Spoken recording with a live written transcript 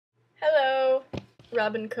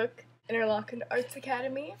Robin Cook, Interlochen Arts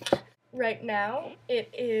Academy. Right now, it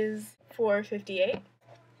is 4:58.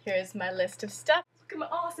 Here's my list of stuff. Look at my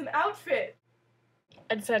awesome outfit!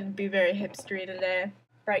 I decided to be very hipstery today.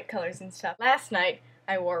 Bright colors and stuff. Last night,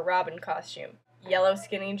 I wore a Robin costume. Yellow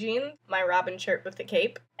skinny jeans, my Robin shirt with the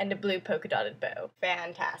cape, and a blue polka dotted bow.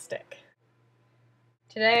 Fantastic.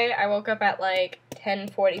 Today, I woke up at like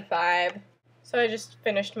 10:45. So I just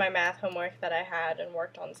finished my math homework that I had and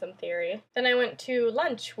worked on some theory. Then I went to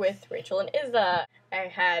lunch with Rachel and Izza. I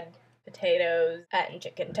had potatoes and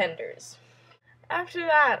chicken tenders. After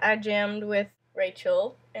that, I jammed with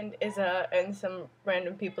Rachel and Izza and some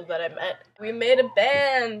random people that I met. We made a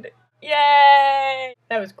band! Yay!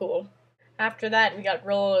 That was cool. After that, we got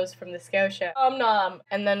rolls from the Scotia. Nom nom!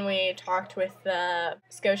 And then we talked with the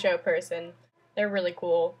Scotia person. They're really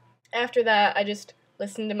cool. After that, I just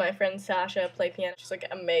listened to my friend Sasha play piano. She's like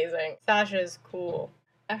amazing. Sasha's cool.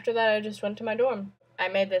 After that, I just went to my dorm. I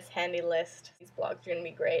made this handy list. These vlogs are gonna be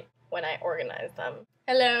great when I organize them.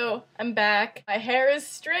 Hello, I'm back. My hair is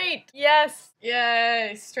straight. Yes,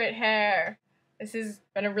 yay, straight hair. This has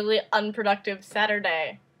been a really unproductive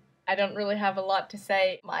Saturday. I don't really have a lot to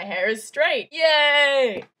say. My hair is straight.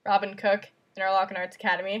 Yay! Robin Cook, Interlochen Arts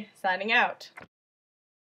Academy, signing out.